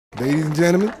Ladies and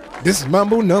gentlemen, this is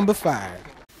Mambo number 5.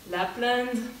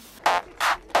 Lapland.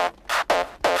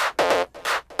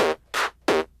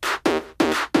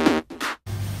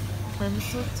 I'm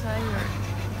so tired.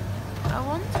 I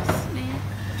want to sleep.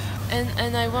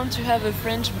 And I want to have a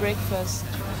French breakfast.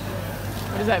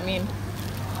 What does that mean?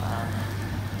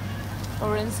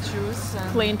 Orange juice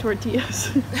and Plain tortillas.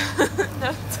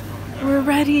 Not. We're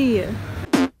ready.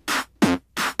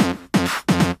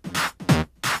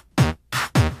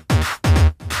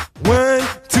 1,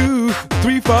 2,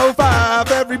 3, 4,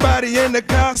 5. Everybody in the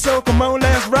car, so come on,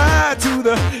 let's ride to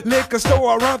the liquor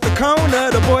store around the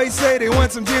corner. The boys say they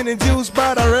want some gin and juice,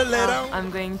 but I really don't. I'm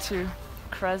going to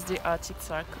cross the Arctic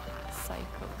Circle.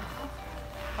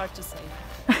 Hard to say.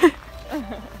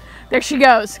 There she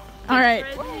goes. All right,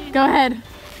 go ahead.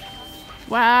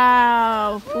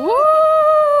 Wow.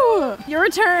 Woo! Your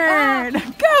turn.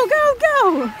 Go, go,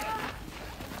 go.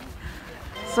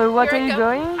 So what Here are I you go.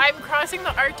 going? I'm crossing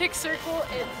the Arctic Circle.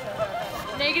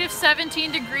 It's negative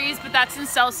 17 degrees, but that's in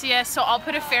Celsius. So I'll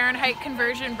put a Fahrenheit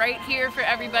conversion right here for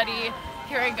everybody.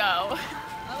 Here I go.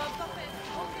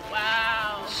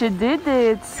 Wow. She did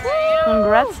it.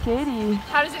 Congrats, Katy.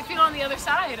 How does it feel on the other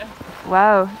side?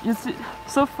 Wow, you see,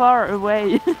 so far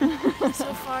away.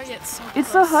 So far yet so close. It's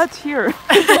so hot here.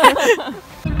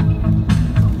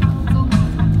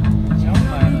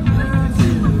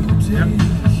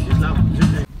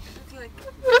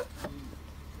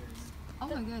 Oh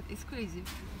my god, it's crazy.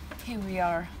 Here we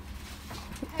are.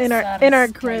 In our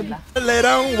crib. They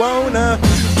don't wanna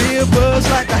be a buzz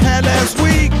like I had last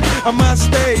week. I must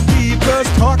stay deep, cause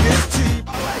talk is cheap.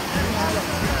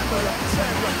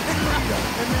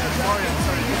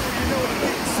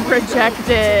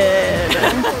 Rejected.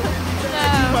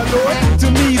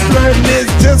 To me, flirting is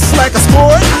just like a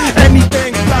sport.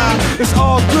 Anything fly, it's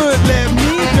all good. Let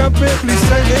me jump in, please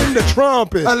sing the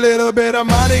trumpet. A little bit of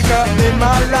Monica in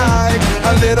my life,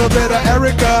 a little bit of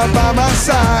Erica by my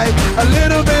side, a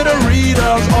little bit of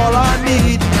Rita's all I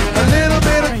need, a little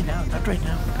bit of. Right now, not right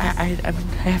now.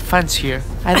 I have fans here.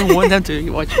 I don't want them to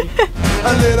watch me.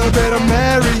 A little bit of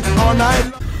Mary all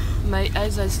night. My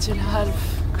eyes are still half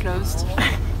closed.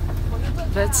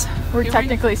 But We're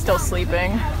technically still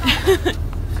sleeping.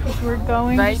 We're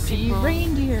going Bye, to see people.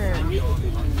 reindeer.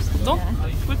 don't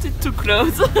put it too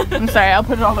close. I'm sorry, I'll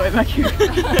put it all the way back here.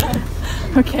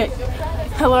 Okay.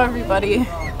 Hello, everybody.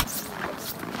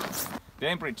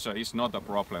 Temperature is not a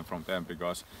problem from them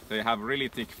because they have really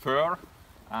thick fur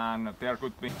and there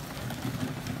could be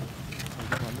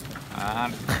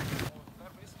and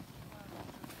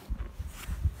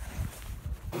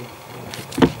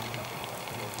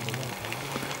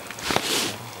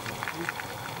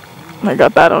I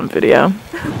got that on video.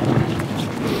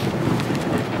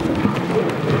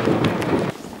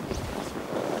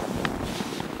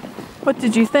 What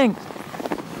did you think?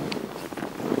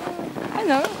 I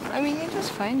know, I mean it was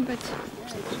fine, but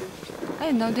I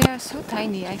don't know, they are so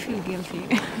tiny, I feel guilty.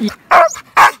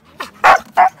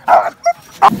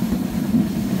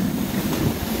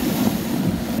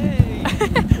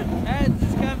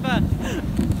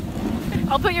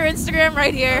 I'll put your Instagram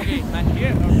right here. Okay, not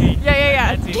here? Okay.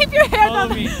 Yeah. Keep your hand Follow on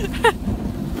me.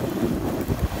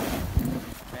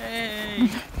 Hey.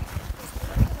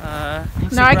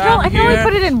 No, I can only here.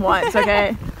 put it in once,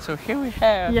 okay? So here we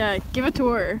have. Yeah, give a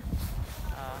tour.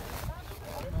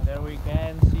 There we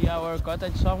can see our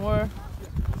cottage somewhere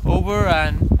over,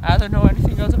 and I don't know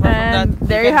anything else apart from And that.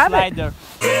 there You you can have slide it. there.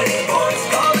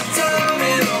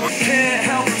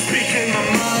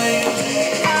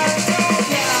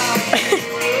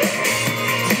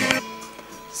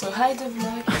 So hi the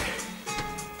vlog.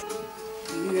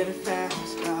 You gotta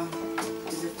fast car.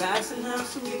 Is it fast enough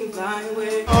so we can fly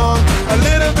away? A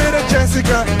little bit of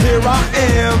Jessica, here I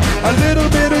am. A little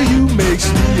bit of you makes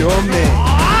me your man.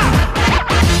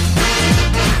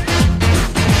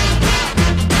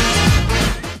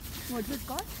 What's it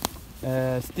called?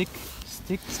 Stick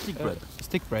bread.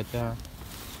 Stick bread, yeah.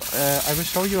 I will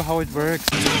show you how it works.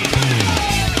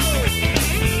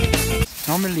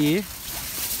 Normally,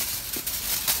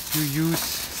 you use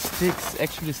sticks,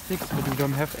 actually sticks, but we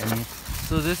don't have any.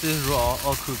 So this is raw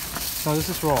or cooked? No, this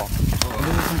is raw. And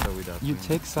this is you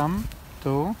take some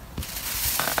dough,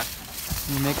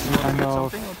 you make some kind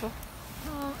of.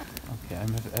 Okay,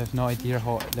 I have no idea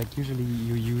how. Like usually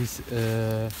you use.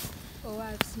 Oh,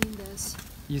 I've seen this.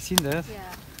 You seen that?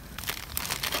 Yeah.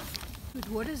 But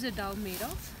what is the dough made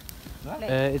of?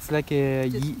 It's like a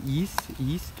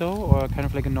yeast dough, or kind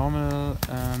of like a normal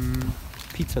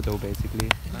pizza dough,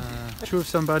 basically. Sure, if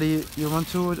somebody you want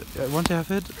to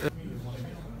have it.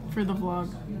 For the vlog.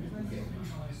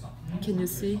 Can you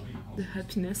see the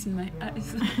happiness in my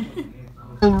eyes?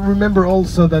 Remember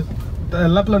also that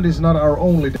Lapland is not our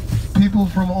only. People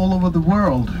from all over the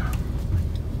world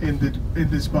in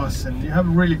this bus, and you have a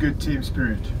really good team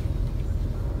spirit.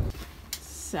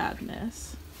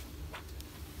 Sadness.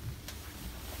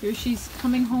 Here she's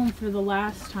coming home for the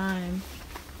last time.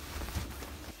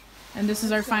 And this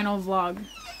is our final vlog.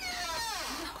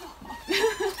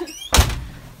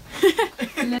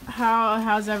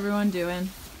 How's everyone doing?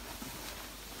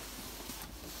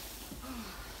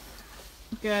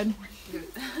 Good.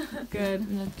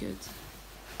 Good. Not good.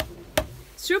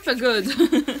 Super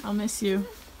good. I'll miss you.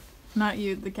 Not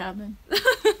you, the cabin.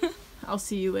 I'll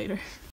see you later.